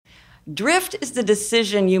Drift is the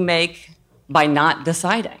decision you make by not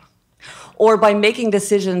deciding, or by making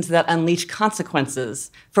decisions that unleash consequences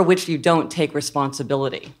for which you don't take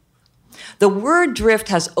responsibility. The word drift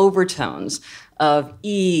has overtones of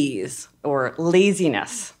ease or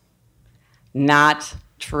laziness. Not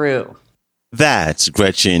true. That's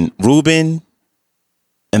Gretchen Rubin,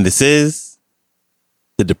 and this is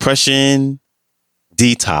the Depression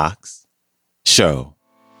Detox Show.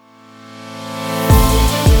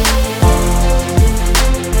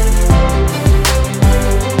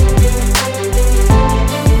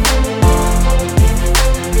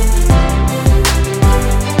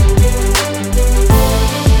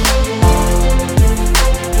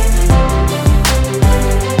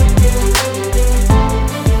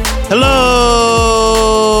 Hello,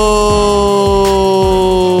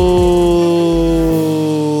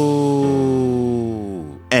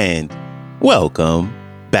 and welcome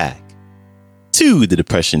back to the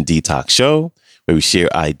Depression Detox Show, where we share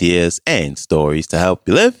ideas and stories to help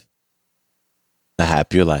you live a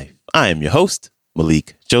happier life. I am your host,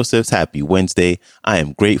 Malik Josephs. Happy Wednesday. I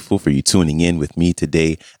am grateful for you tuning in with me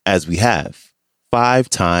today as we have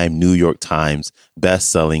 5-time New York Times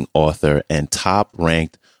best-selling author and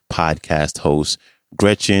top-ranked podcast host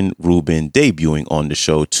Gretchen Rubin debuting on the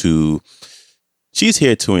show. She's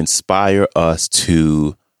here to inspire us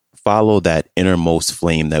to follow that innermost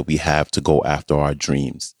flame that we have to go after our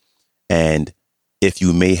dreams. And if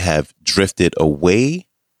you may have drifted away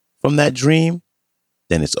from that dream,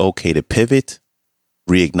 then it's okay to pivot,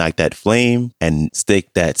 reignite that flame, and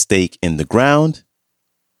stick that stake in the ground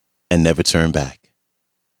and never turn back.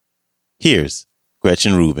 Here's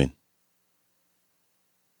Gretchen Rubin.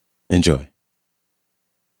 Enjoy.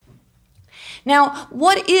 Now,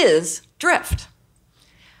 what is drift?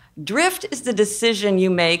 Drift is the decision you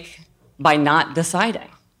make by not deciding,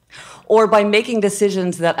 or by making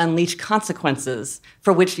decisions that unleash consequences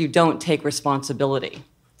for which you don't take responsibility.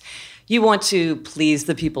 You want to please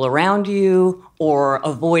the people around you, or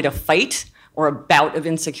avoid a fight or a bout of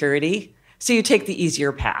insecurity, so you take the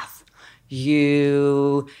easier path.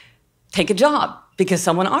 You take a job because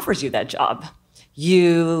someone offers you that job.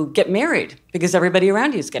 You get married because everybody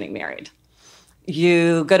around you is getting married.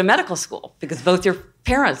 You go to medical school because both your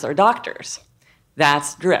parents are doctors.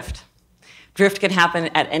 That's drift. Drift can happen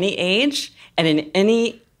at any age and in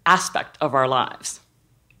any aspect of our lives.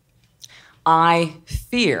 I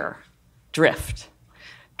fear drift.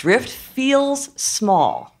 Drift feels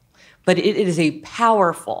small, but it is a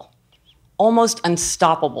powerful, almost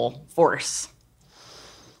unstoppable force.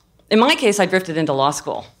 In my case, I drifted into law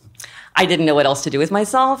school. I didn't know what else to do with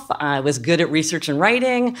myself. I was good at research and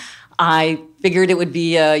writing. I figured it would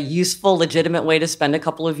be a useful, legitimate way to spend a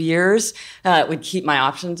couple of years. It would keep my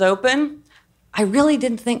options open. I really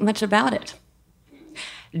didn't think much about it.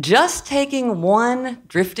 Just taking one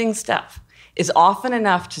drifting step is often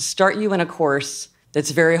enough to start you in a course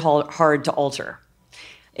that's very hard to alter.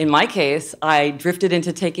 In my case, I drifted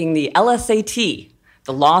into taking the LSAT,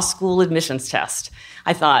 the law school admissions test.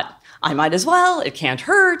 I thought, I might as well, it can't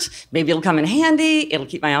hurt, maybe it'll come in handy, it'll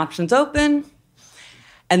keep my options open.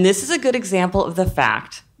 And this is a good example of the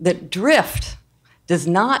fact that drift does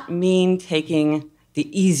not mean taking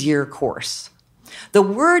the easier course. The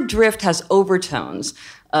word drift has overtones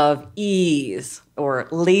of ease or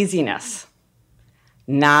laziness.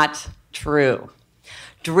 Not true.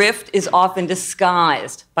 Drift is often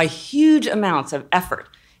disguised by huge amounts of effort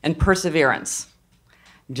and perseverance.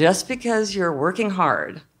 Just because you're working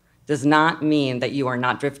hard does not mean that you are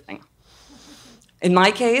not drifting. In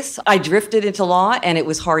my case, I drifted into law, and it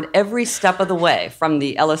was hard every step of the way, from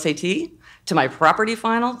the LSAT to my property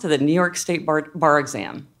final to the New York State bar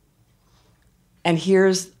exam. And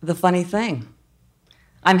here's the funny thing.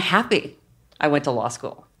 I'm happy I went to law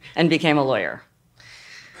school and became a lawyer.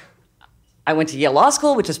 I went to Yale Law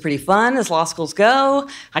School, which is pretty fun as law schools go.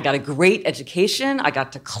 I got a great education. I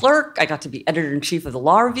got to clerk. I got to be editor-in-chief of the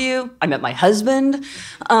Law Review. I met my husband.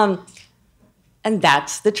 And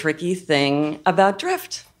that's the tricky thing about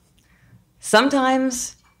drift.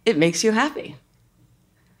 Sometimes it makes you happy,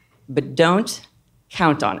 but don't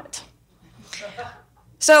count on it.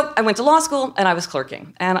 So I went to law school, and I was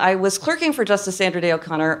clerking. And I was clerking for Justice Sandra Day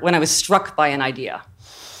O'Connor when I was struck by an idea.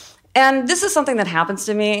 And this is something that happens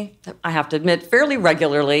to me, I have to admit, fairly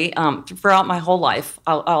regularly throughout my whole life.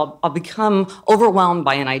 I'll become overwhelmed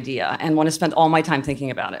by an idea and want to spend all my time thinking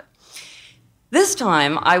about it. This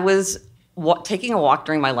time, I was taking a walk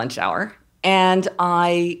during my lunch hour, and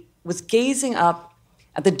I was gazing up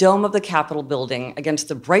at the dome of the Capitol building against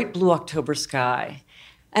the bright blue October sky.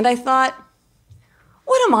 And I thought,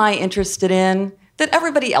 what am I interested in that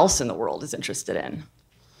everybody else in the world is interested in?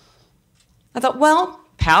 I thought, well,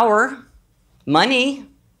 power, money,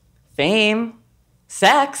 fame,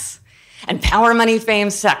 sex. And power, money,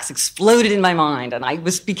 fame, sex exploded in my mind, and I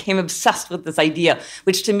became obsessed with this idea,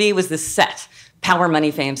 which to me was this set: power,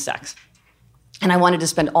 money, fame, sex. And I wanted to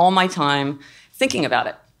spend all my time thinking about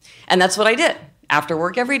it. And that's what I did. After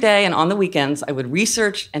work every day and on the weekends, I would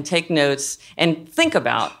research and take notes and think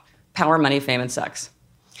about power, money, fame, and sex.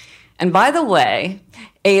 And by the way,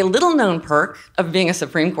 a little-known perk of being a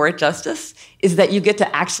Supreme Court justice is that you get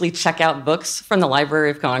to actually check out books from the Library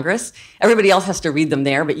of Congress. Everybody else has to read them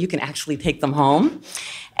there, but you can actually take them home.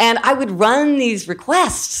 And I would run these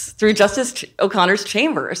requests through Justice O'Connor's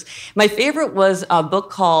chambers. My favorite was a book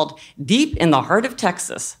called Deep in the Heart of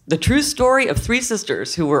Texas, The True Story of Three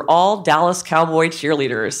Sisters Who Were All Dallas Cowboy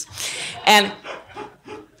Cheerleaders. And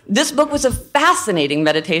this book was a fascinating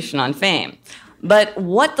meditation on fame. But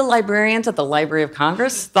what the librarians at the Library of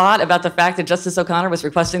Congress thought about the fact that Justice O'Connor was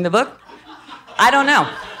requesting the book, I don't know.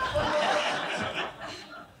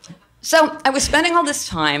 So I was spending all this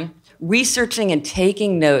time researching and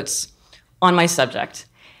taking notes on my subject,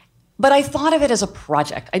 but I thought of it as a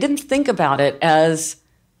project. I didn't think about it as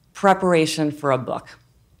preparation for a book.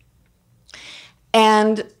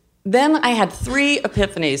 And then I had 3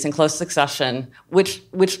 epiphanies in close succession, which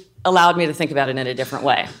allowed me to think about it in a different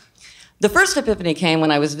way. The first epiphany came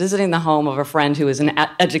when I was visiting the home of a friend who was in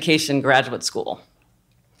education graduate school.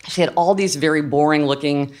 She had all these very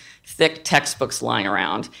boring-looking, thick textbooks lying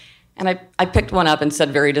around. And I picked one up and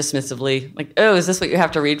said very dismissively, like, "Oh, is this what you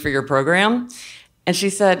have to read for your program?" And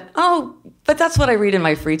she said, "Oh, but that's what I read in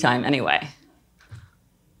my free time anyway."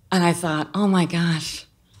 And I thought, oh my gosh,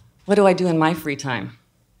 what do I do in my free time?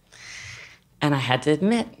 And I had to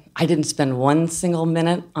admit, I didn't spend one single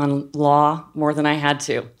minute on law more than I had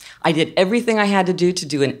to. I did everything I had to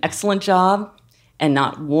do an excellent job, and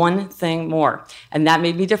not one thing more. And that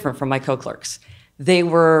made me different from my co-clerks. They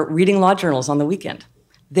were reading law journals on the weekend.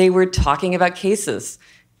 They were talking about cases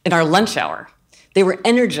in our lunch hour. They were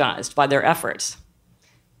energized by their efforts.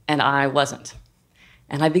 And I wasn't.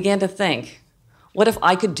 And I began to think, what if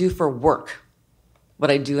I could do for work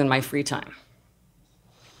what I do in my free time?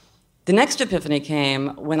 The next epiphany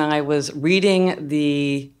came when I was reading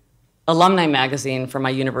the alumni magazine from my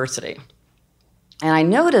university. And I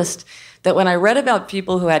noticed that when I read about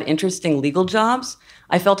people who had interesting legal jobs,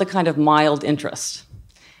 I felt a kind of mild interest.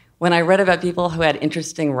 When I read about people who had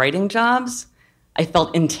interesting writing jobs, I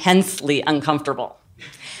felt intensely uncomfortable.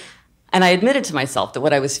 And I admitted to myself that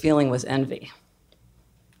what I was feeling was envy.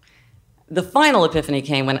 The final epiphany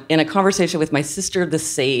came when, in a conversation with my sister, the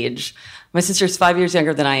Sage. My sister's 5 years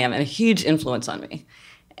younger than I am and a huge influence on me.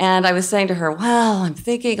 And I was saying to her, well, I'm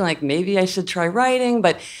thinking like maybe I should try writing,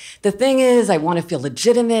 but the thing is I want to feel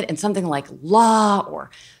legitimate in something like law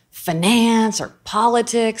or finance or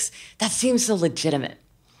politics. That seems so legitimate.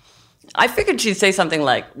 I figured she'd say something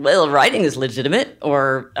like, well, writing is legitimate,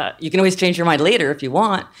 or you can always change your mind later if you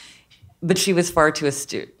want. But she was far too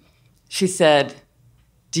astute. She said,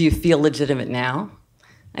 do you feel legitimate now?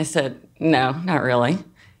 I said, no, not really.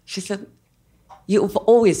 She said, you've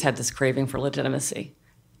always had this craving for legitimacy.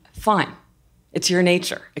 Fine. It's your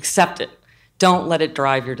nature. Accept it. Don't let it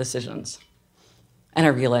drive your decisions. And I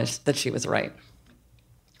realized that she was right.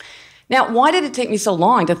 Now, why did it take me so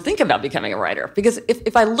long to think about becoming a writer? Because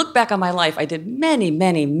if I look back on my life, I did many,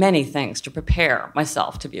 many, many things to prepare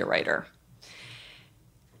myself to be a writer.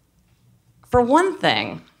 For one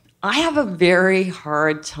thing, I have a very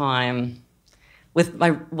hard time with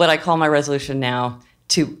what I call my resolution now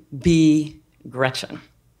to be Gretchen.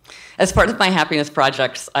 As part of my happiness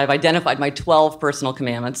projects, I've identified my 12 personal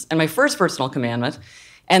commandments, and my first personal commandment,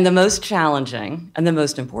 and the most challenging and the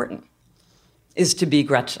most important, is to be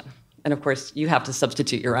Gretchen. And of course, you have to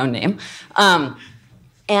substitute your own name. And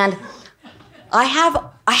I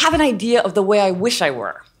have an idea of the way I wish I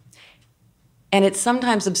were. And it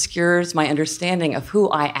sometimes obscures my understanding of who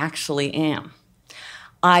I actually am.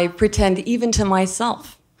 I pretend even to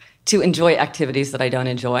myself to enjoy activities that I don't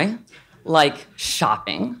enjoy, like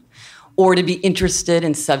shopping, or to be interested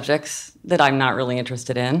in subjects that I'm not really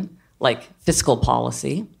interested in, like fiscal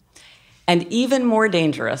policy. And even more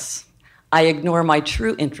dangerous, I ignore my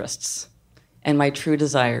true interests and my true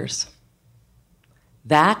desires.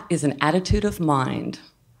 That is an attitude of mind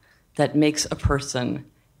that makes a person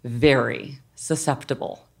very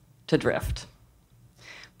susceptible to drift.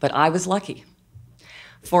 But I was lucky.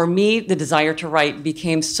 For me, the desire to write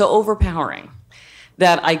became so overpowering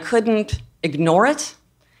that I couldn't ignore it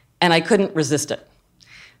and I couldn't resist it.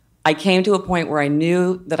 I came to a point where I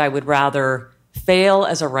knew that I would rather fail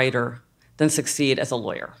as a writer than succeed as a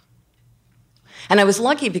lawyer. And I was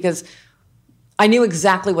lucky because I knew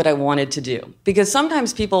exactly what I wanted to do, because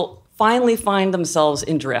sometimes people finally find themselves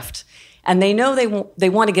in drift, and they know they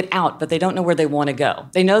want to get out, but they don't know where they want to go.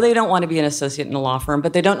 They know they don't want to be an associate in a law firm,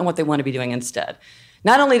 but they don't know what they want to be doing instead.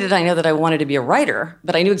 Not only did I know that I wanted to be a writer,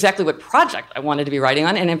 but I knew exactly what project I wanted to be writing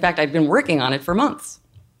on, and in fact, I'd been working on it for months.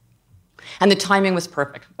 And the timing was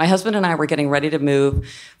perfect. My husband and I were getting ready to move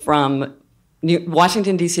from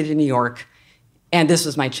Washington, D.C. to New York, and this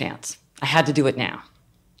was my chance. I had to do it now.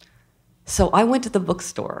 So I went to the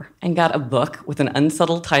bookstore and got a book with an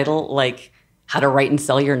unsubtle title like How to Write and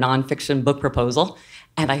Sell Your Nonfiction Book Proposal,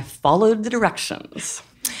 and I followed the directions.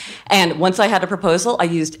 And once I had a proposal, I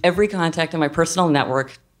used every contact in my personal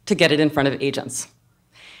network to get it in front of agents.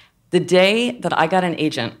 The day that I got an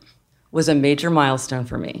agent was a major milestone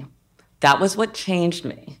for me. That was what changed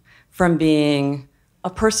me from being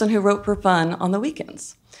a person who wrote for fun on the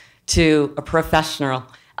weekends to a professional,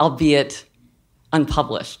 albeit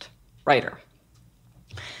unpublished, writer.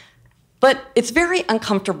 But it's very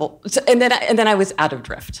uncomfortable. And then I was out of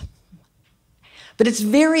drift. But it's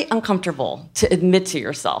very uncomfortable to admit to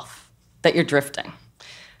yourself that you're drifting.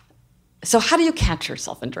 So how do you catch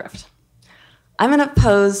yourself in drift? I'm going to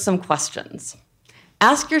pose some questions.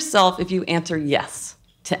 Ask yourself if you answer yes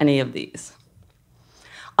to any of these.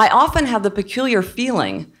 I often have the peculiar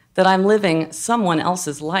feeling that I'm living someone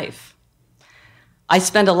else's life. I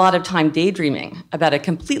spend a lot of time daydreaming about a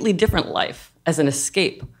completely different life as an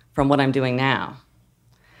escape from what I'm doing now.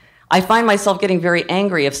 I find myself getting very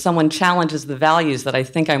angry if someone challenges the values that I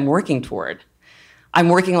think I'm working toward. I'm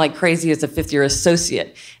working like crazy as a fifth-year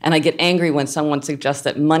associate, and I get angry when someone suggests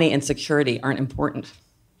that money and security aren't important.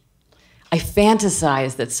 I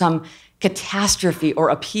fantasize that some catastrophe or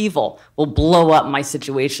upheaval will blow up my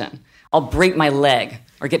situation. I'll break my leg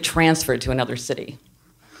or get transferred to another city.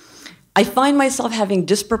 I find myself having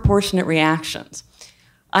disproportionate reactions.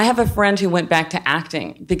 I have a friend who went back to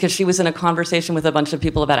acting because she was in a conversation with a bunch of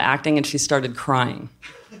people about acting and she started crying.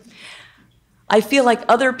 I feel like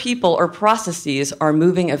other people or processes are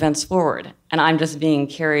moving events forward and I'm just being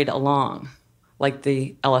carried along, like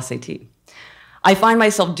the LSAT. I find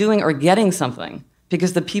myself doing or getting something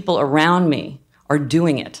because the people around me are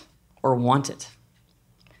doing it or want it.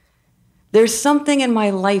 There's something in my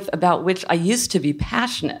life about which I used to be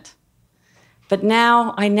passionate, but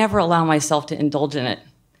now I never allow myself to indulge in it.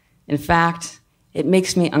 In fact, it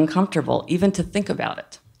makes me uncomfortable even to think about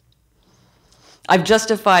it. I've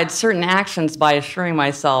justified certain actions by assuring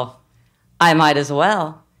myself, I might as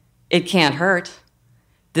well. It can't hurt.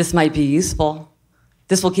 This might be useful.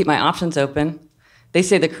 This will keep my options open. They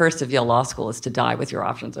say the curse of Yale Law School is to die with your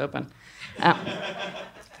options open.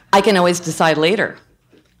 I can always decide later.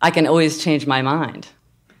 I can always change my mind.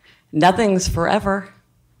 Nothing's forever.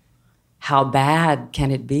 How bad can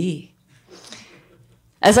it be?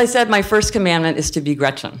 As I said, my first commandment is to be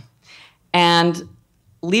Gretchen. And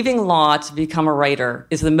leaving law to become a writer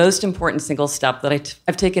is the most important single step that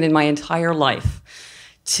I've taken in my entire life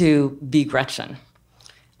to be Gretchen.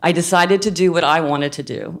 I decided to do what I wanted to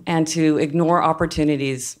do and to ignore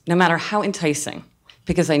opportunities, no matter how enticing,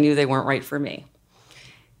 because I knew they weren't right for me.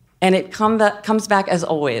 And it comes back, as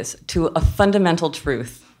always, to a fundamental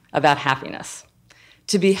truth about happiness.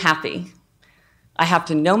 To be happy, I have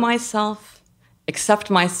to know myself, accept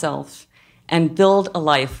myself, and build a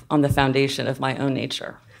life on the foundation of my own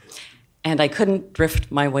nature. And I couldn't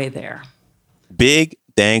drift my way there. Big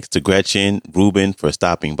thanks to Gretchen Rubin for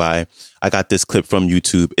stopping by. I got this clip from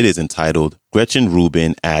YouTube. It is entitled Gretchen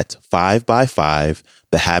Rubin at 5x5,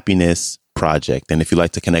 The Happiness Project. And if you'd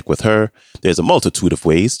like to connect with her, there's a multitude of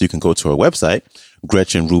ways. You can go to her website,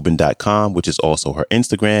 GretchenRubin.com, which is also her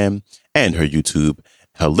Instagram and her YouTube.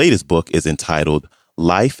 Her latest book is entitled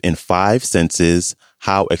Life in 5 Senses,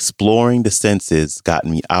 How Exploring the Senses Got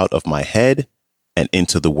Me Out of My Head and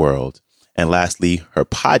Into the World. And lastly, her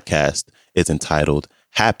podcast is entitled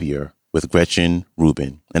Happier with Gretchen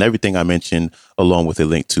Rubin. And everything I mentioned, along with a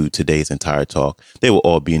link to today's entire talk, they will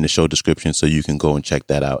all be in the show description, so you can go and check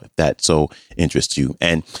that out if that so interests you.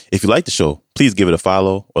 And if you like the show, please give it a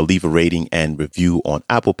follow or leave a rating and review on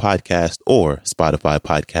Apple Podcast or Spotify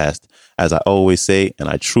Podcast. As I always say, and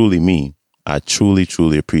I truly mean, I truly,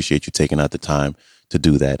 truly appreciate you taking out the time to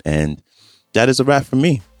do that. And that is a wrap for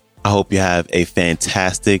me. I hope you have a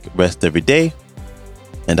fantastic rest of your day,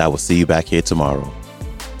 and I will see you back here tomorrow.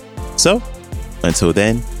 So, until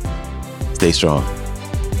then, stay strong.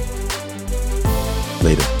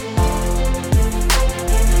 Later.